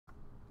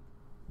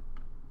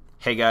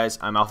Hey guys,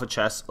 I'm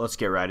AlphaChess. Let's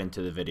get right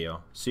into the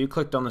video. So you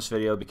clicked on this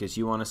video because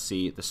you want to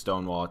see the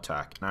StoneWall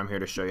Attack, and I'm here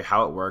to show you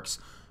how it works.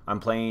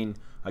 I'm playing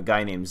a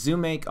guy named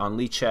Zoomake on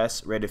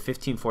Chess, rated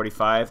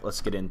 1545.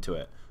 Let's get into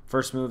it.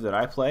 First move that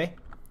I play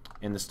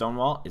in the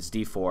StoneWall is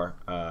d4,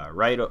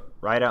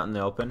 right out in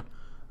the open.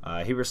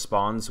 He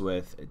responds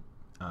with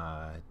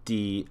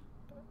d5,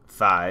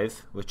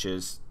 which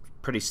is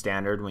pretty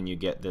standard when you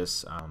get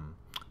this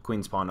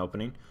queen's pawn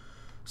opening.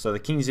 So the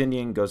King's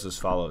Indian goes as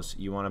follows.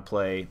 You want to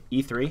play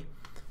e3,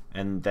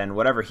 and then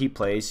whatever he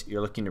plays, you're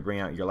looking to bring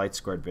out your light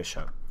squared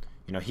bishop.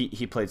 You know,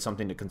 he played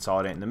something to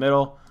consolidate in the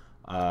middle.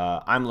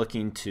 I'm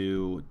looking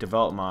to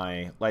develop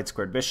my light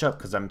squared bishop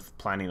because I'm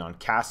planning on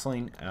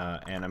castling,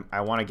 and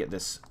I want to get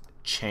this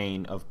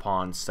chain of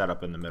pawns set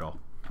up in the middle.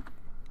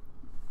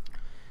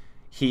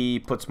 He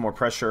puts more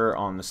pressure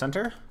on the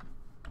center,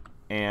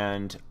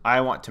 and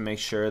I want to make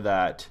sure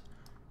that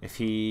if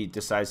he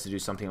decides to do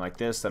something like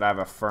this, that I have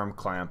a firm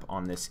clamp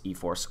on this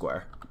e4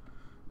 square.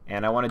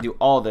 And I want to do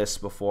all this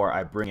before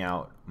I bring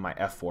out my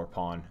f4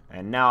 pawn.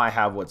 And now I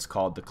have what's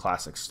called the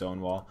classic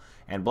StoneWall.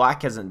 And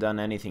black hasn't done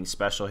anything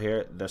special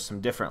here. There's some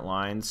different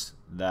lines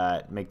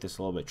that make this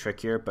a little bit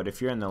trickier, but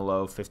if you're in the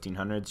low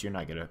 1500s, you're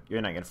not gonna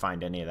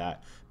find any of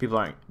that. People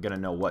aren't gonna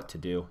know what to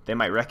do. They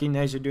might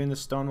recognize you're doing the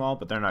StoneWall,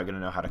 but they're not gonna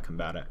know how to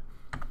combat it.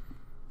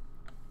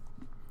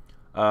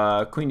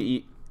 Queen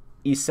to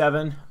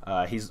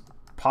e7. He's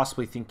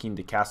possibly thinking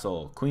to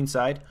castle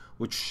queenside,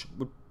 which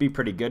would be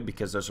pretty good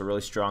because there's a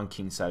really strong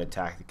kingside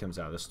attack that comes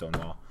out of the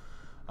StoneWall.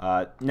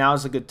 Now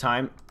is a good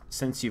time.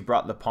 Since you've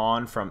brought the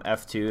pawn from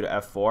f2 to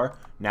f4,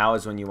 now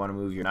is when you want to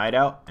move your knight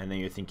out, and then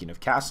you're thinking of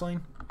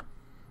castling.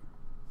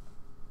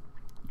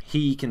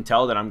 He can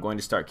tell that I'm going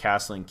to start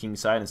castling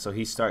kingside, and so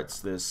he starts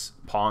this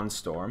pawn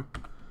storm,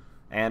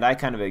 and I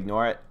kind of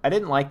ignore it. I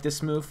didn't like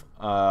this move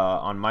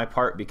on my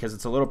part because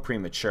it's a little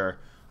premature.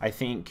 I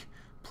think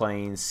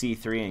playing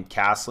c3 and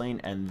castling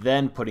and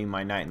then putting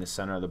my knight in the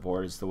center of the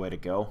board is the way to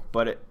go,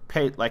 but it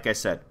like I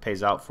said,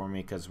 pays out for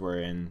me because we're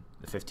in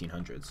the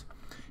 1500s.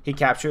 He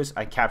captures,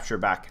 I capture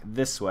back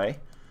this way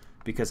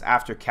because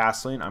after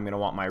castling I'm going to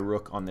want my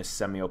rook on this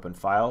semi-open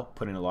file,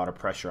 putting a lot of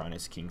pressure on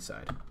his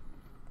kingside.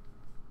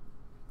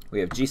 We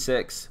have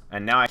g6,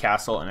 and now I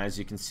castle, and as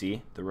you can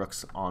see, the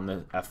rook's on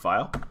the f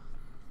file.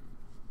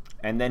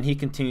 And then he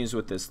continues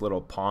with this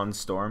little pawn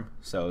storm.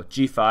 So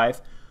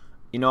g5.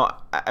 You know,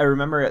 I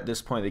remember at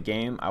this point of the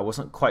game, I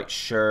wasn't quite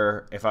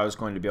sure if I was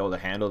going to be able to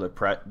handle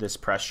this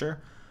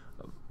pressure.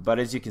 But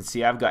as you can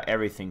see, I've got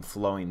everything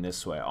flowing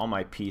this way. All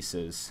my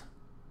pieces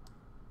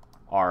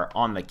are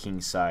on the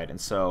king side. And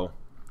so,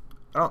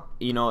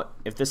 you know,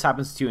 if this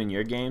happens to you in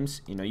your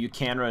games, you know, you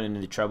can run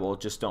into trouble.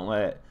 Just don't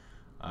let it,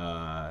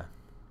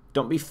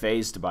 don't be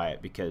fazed by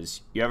it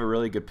because you have a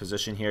really good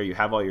position here. You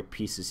have all your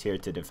pieces here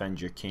to defend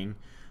your king.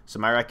 So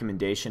my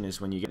recommendation is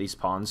when you get these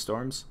pawn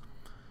storms,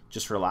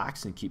 just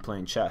relax and keep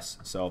playing chess.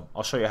 So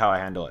I'll show you how I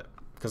handle it.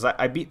 Because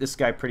I beat this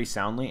guy pretty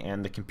soundly,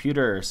 and the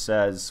computer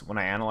says when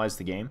I analyzed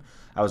the game,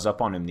 I was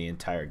up on him the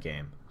entire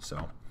game.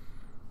 So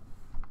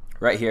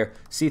right here,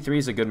 c3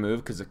 is a good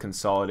move because it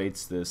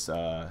consolidates this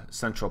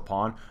central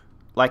pawn.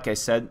 Like I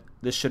said,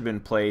 this should have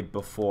been played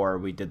before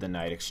we did the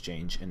knight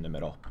exchange in the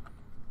middle.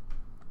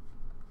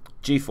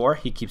 g4,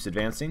 he keeps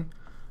advancing.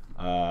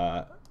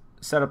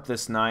 Set up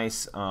this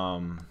nice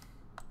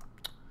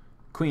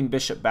queen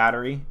bishop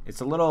battery.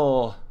 It's a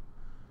little,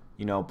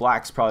 you know,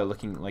 black's probably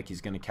looking like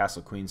he's going to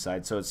castle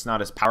queenside, so it's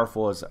not as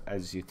powerful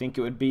as you think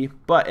it would be,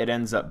 but it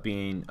ends up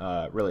being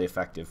really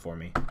effective for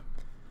me.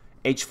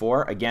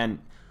 h4,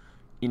 again,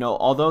 you know,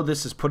 although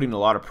this is putting a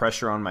lot of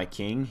pressure on my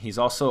king, he's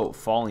also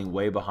falling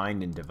way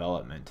behind in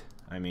development.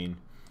 I mean,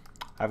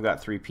 I've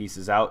got 3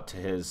 pieces out to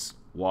his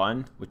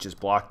 1, which is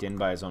blocked in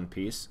by his own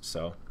piece,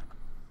 so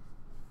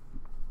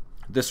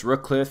this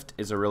rook lift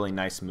is a really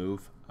nice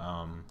move.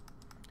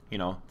 You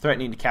know,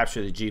 threatening to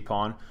capture the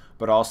g-pawn,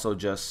 but also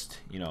just,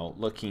 you know,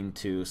 looking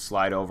to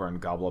slide over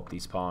and gobble up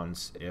these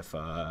pawns if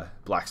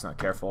black's not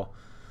careful.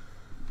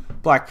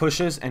 Black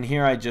pushes, and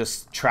here I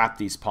just trap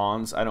these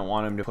pawns. I don't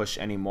want him to push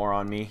any more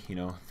on me. You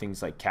know,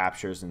 things like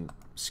captures and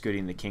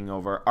scooting the king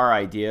over are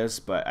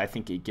ideas, but I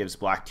think it gives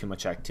black too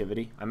much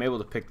activity. I'm able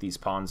to pick these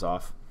pawns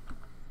off.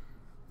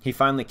 He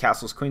finally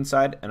castles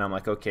queenside, and I'm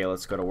like, okay,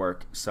 let's go to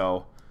work.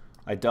 So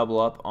I double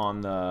up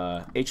on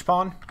the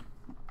h-pawn.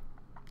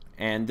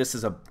 And this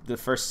is the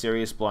first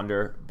serious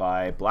blunder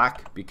by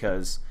black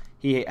because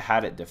he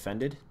had it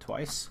defended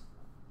twice.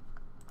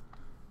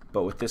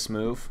 But with this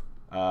move,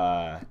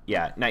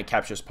 yeah, knight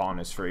captures pawn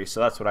is free.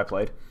 So that's what I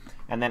played.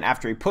 And then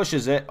after he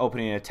pushes it,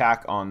 opening an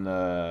attack on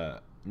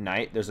the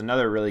knight, there's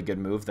another really good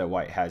move that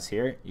white has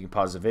here. You can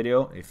pause the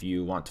video if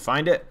you want to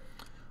find it.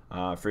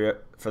 For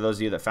those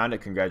of you that found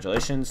it,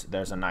 congratulations.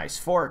 There's a nice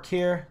fork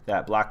here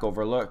that black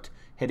overlooked,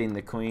 hitting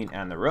the queen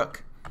and the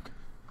rook.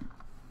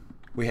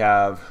 We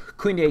have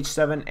queen to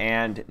h7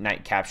 and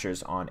knight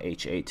captures on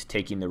h8,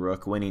 taking the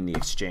rook, winning the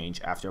exchange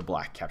after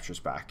black captures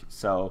back.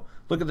 So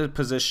look at the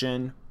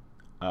position.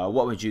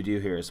 What would you do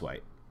here as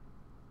white?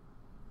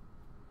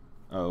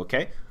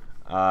 Okay.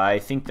 I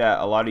think that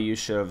a lot of you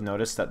should have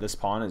noticed that this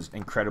pawn is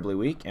incredibly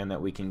weak and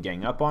that we can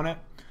gang up on it.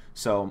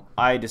 So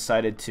I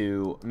decided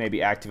to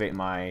maybe activate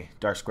my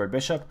dark squared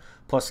bishop.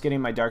 Plus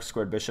getting my dark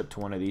squared bishop to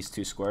one of these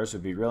two squares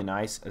would be really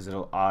nice, as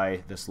it'll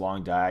eye this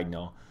long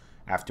diagonal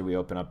after we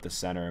open up the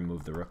center and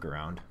move the rook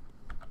around.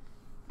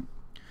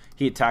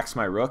 He attacks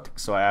my rook,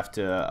 so I have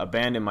to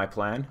abandon my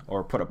plan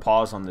or put a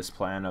pause on this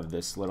plan of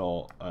this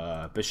little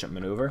bishop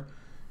maneuver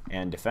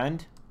and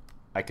defend.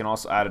 I can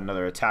also add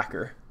another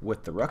attacker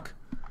with the rook.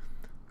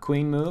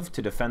 Queen move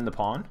to defend the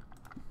pawn.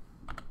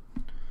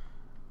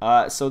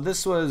 So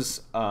this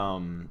was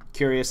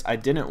curious. I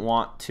didn't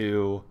want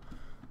to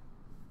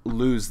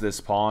lose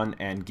this pawn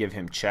and give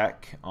him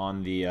check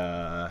on the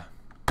on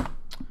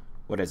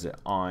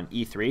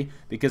e3,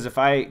 because if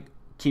I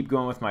keep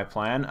going with my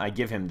plan, I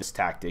give him this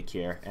tactic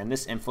here, and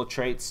this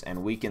infiltrates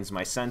and weakens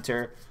my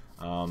center.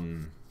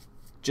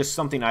 Just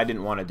something I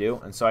didn't want to do,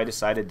 and so I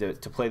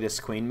decided to play this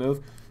queen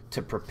move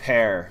to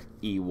prepare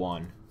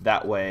e1.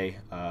 That way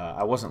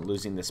I wasn't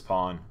losing this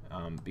pawn,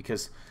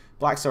 because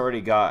black's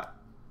already got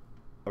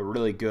a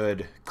really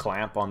good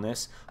clamp on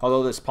this.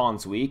 Although this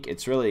pawn's weak,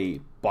 it's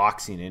really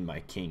boxing in my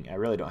king. I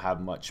really don't have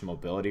much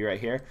mobility right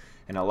here,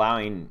 and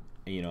allowing,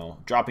 you know,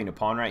 dropping a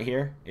pawn right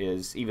here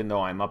is, even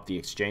though I'm up the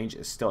exchange,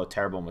 is still a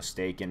terrible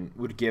mistake and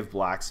would give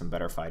black some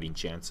better fighting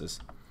chances.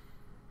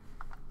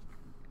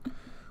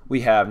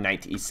 We have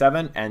knight to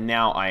e7, and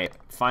now I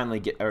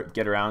finally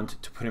get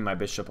around to putting my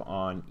bishop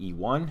on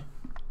e1,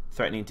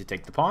 threatening to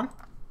take the pawn.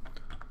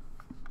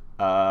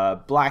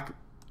 Black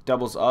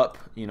doubles up,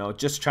 you know,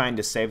 just trying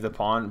to save the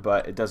pawn,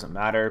 but it doesn't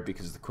matter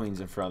because the queen's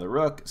in front of the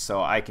rook,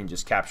 so I can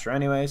just capture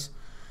anyways.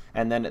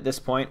 And then at this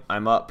point,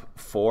 I'm up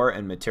 4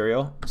 in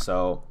material,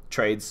 so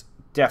trades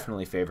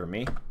definitely favor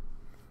me.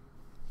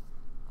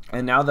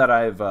 And now that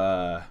I've,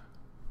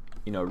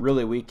 you know,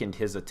 really weakened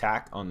his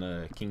attack on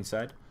the king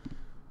side,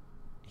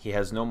 he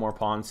has no more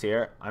pawns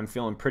here. I'm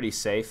feeling pretty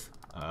safe.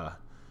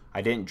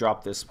 I didn't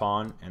drop this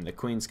pawn, and the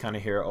queen's kind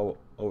of here,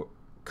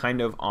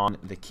 kind of on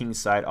the king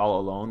side all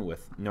alone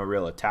with no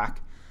real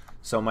attack.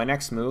 So my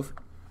next move,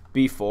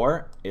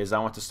 b4, is I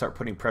want to start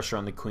putting pressure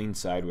on the queen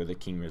side where the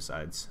king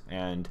resides.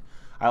 And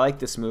I like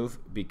this move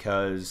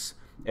because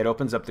it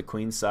opens up the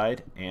queen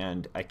side,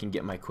 and I can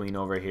get my queen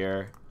over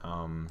here.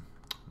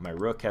 My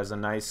rook has a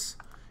nice,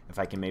 if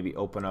I can maybe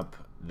open up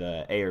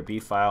the A or B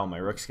file, my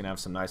rook's gonna have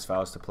some nice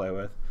files to play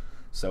with.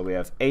 So we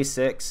have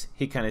a6,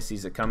 he kind of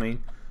sees it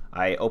coming.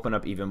 I open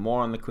up even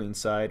more on the queen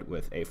side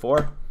with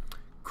a4.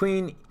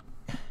 Queen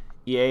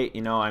e8,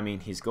 you know, I mean,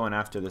 he's going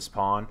after this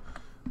pawn,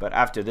 but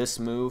after this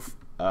move,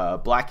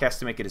 black has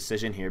to make a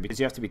decision here, because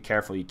you have to be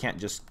careful. You can't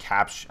just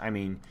capture. I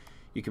mean,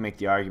 you can make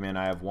the argument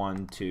I have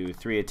 1, 2,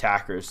 3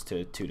 attackers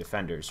to 2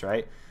 defenders,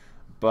 right?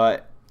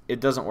 But it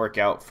doesn't work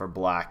out for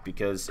black,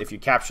 because if you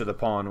capture the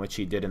pawn, which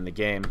he did in the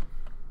game,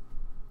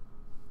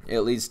 it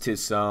leads to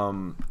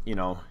some, you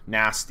know,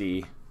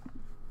 nasty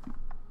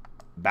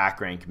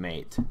back rank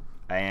mate.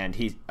 And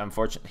he,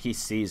 unfortunately, he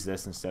sees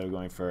this instead of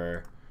going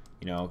for,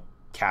 you know,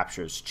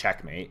 captures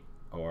checkmate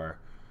or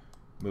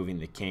moving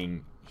the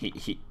king.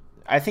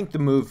 I think the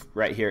move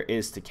right here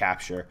is to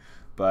capture,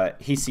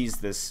 but he sees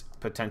this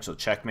potential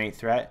checkmate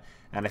threat,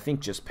 and I think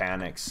just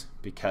panics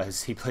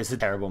because he plays a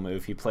terrible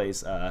move. He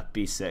plays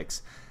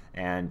b6,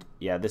 and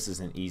yeah, this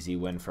is an easy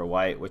win for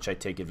white, which I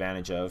take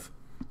advantage of,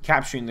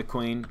 capturing the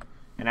queen.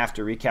 And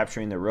after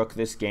recapturing the rook,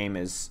 this game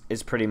is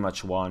pretty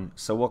much won.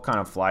 So we'll kind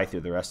of fly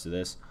through the rest of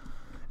this,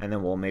 and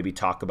then we'll maybe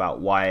talk about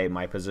why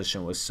my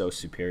position was so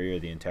superior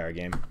the entire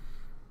game.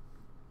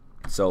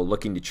 So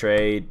looking to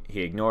trade,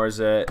 he ignores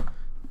it,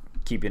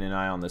 keeping an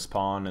eye on this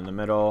pawn in the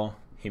middle.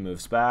 He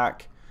moves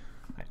back.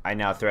 I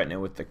now threaten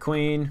it with the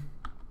queen.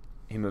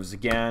 He moves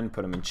again,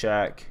 put him in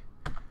check,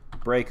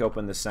 break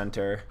open the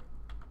center.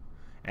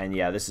 And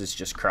yeah, this is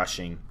just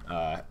crushing.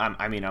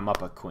 I mean, I'm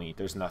up a queen.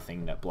 There's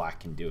nothing that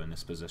black can do in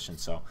this position.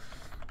 So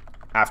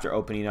after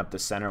opening up the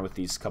center with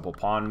these couple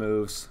pawn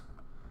moves,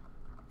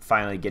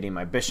 finally getting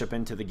my bishop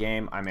into the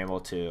game, I'm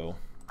able to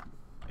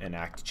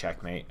enact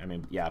checkmate. I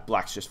mean, yeah,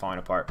 black's just falling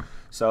apart.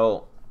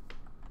 So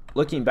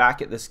looking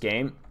back at this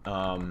game,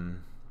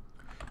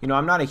 you know,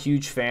 I'm not a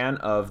huge fan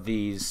of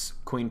these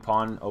queen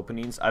pawn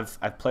openings.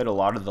 I've played a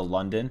lot of the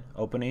London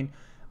opening,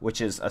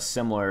 which is a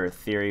similar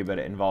theory, but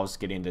it involves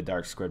getting the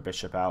dark squared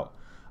bishop out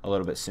a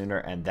little bit sooner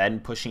and then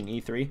pushing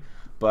e3.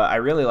 But I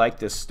really like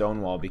this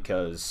StoneWall,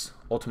 because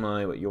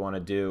ultimately what you want to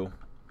do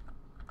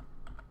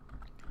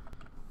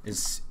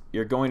is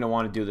you're going to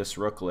want to do this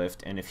rook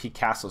lift, and if he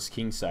castles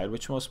kingside,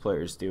 which most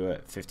players do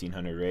at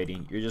 1500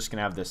 rating, you're just going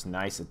to have this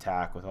nice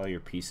attack with all your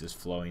pieces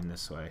flowing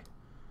this way.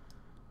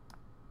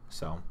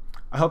 So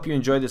I hope you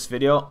enjoyed this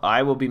video.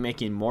 I will be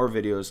making more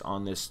videos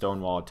on this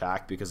StoneWall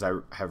attack because I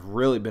have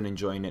really been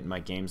enjoying it in my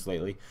games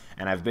lately,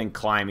 and I've been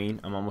climbing.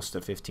 I'm almost to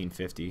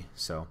 1550,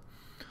 so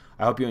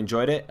I hope you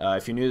enjoyed it.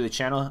 If you're new to the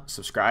channel,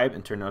 subscribe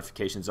and turn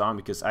notifications on,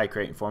 because I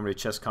create informative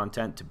chess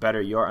content to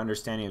better your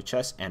understanding of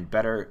chess and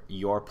better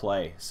your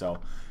play. So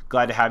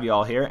glad to have you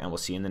all here, and we'll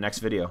see you in the next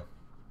video.